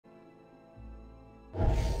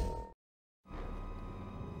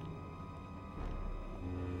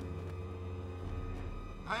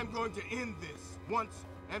I am going to end this once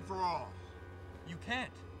and for all. You can't.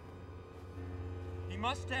 He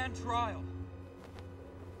must stand trial.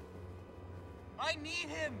 I need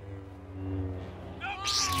him!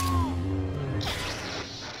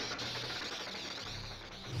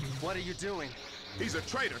 What are you doing? He's a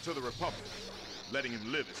traitor to the Republic. Letting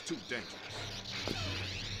him live is too dangerous.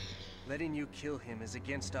 Letting you kill him is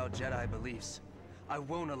against our Jedi beliefs. I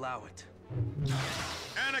won't allow it.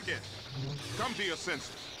 Anakin! Come to your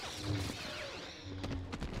senses.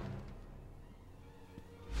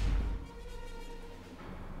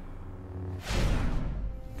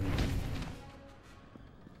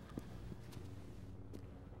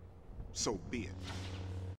 So be it.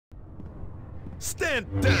 Stand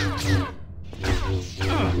down!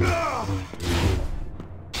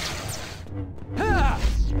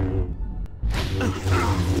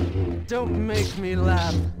 Don't make me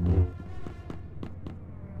laugh.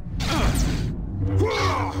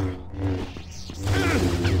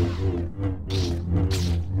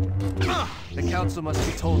 The Council must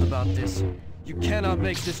be told about this. You cannot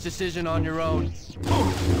make this decision on your own.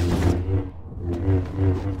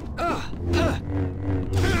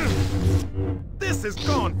 This has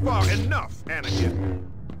gone far enough, Anakin.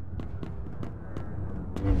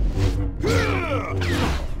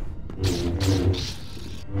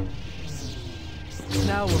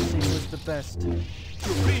 Now we'll see who's the best.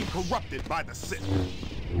 You're being corrupted by the Sith.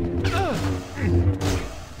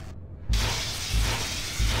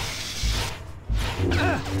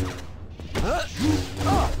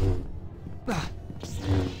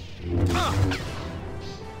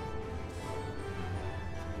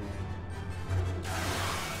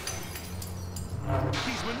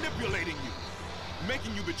 He's manipulating you,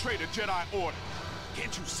 making you betray the Jedi Order.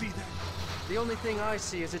 Can't you see that? The only thing I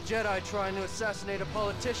see is a Jedi trying to assassinate a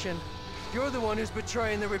politician. You're the one who's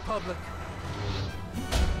betraying the Republic.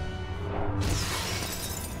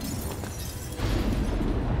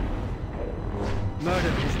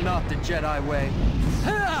 Murder is not the Jedi way.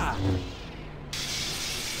 Ha!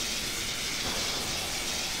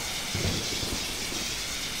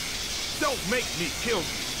 Don't make me kill you.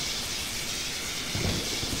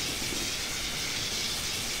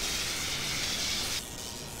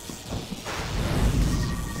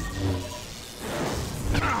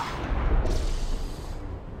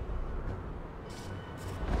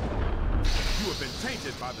 You have been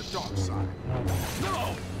tainted by the dark side.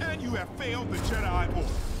 No! And you have failed the Jedi Order.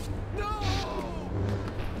 No!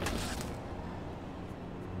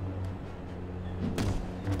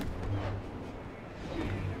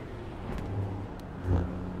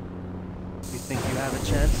 You think you have a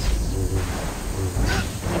chance?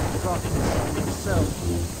 You've forgotten yourself.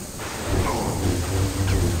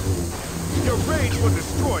 Your rage will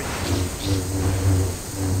destroy you.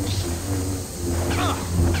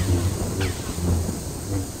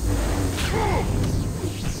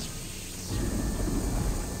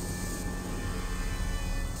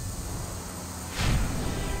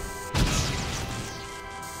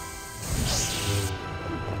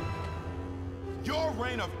 Your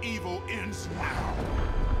reign of evil ends now.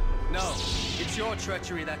 No, it's your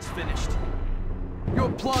treachery that's finished. Your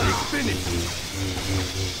plot is finished!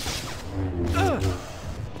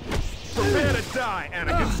 Prepare to die,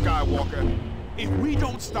 Anakin Skywalker. If we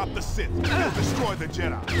don't stop the Sith, we'll destroy the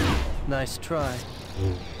Jedi. Nice try.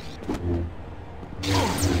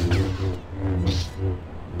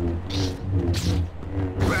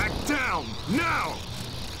 Back down, now!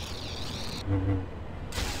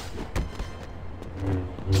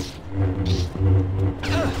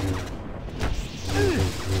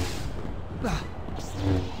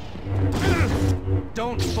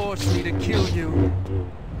 Don't force me to kill you.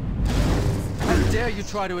 How dare you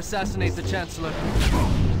try to assassinate the Chancellor?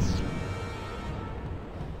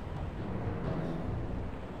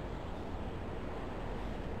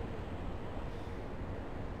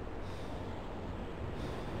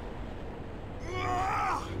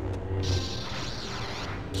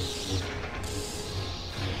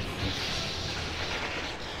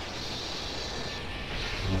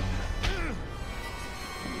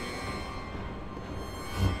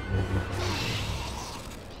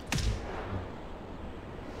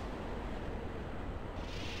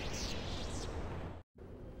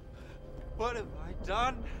 What have I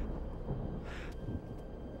done?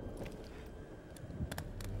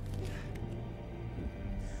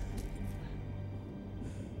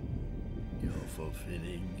 You're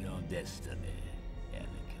fulfilling your destiny,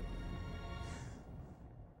 Anakin.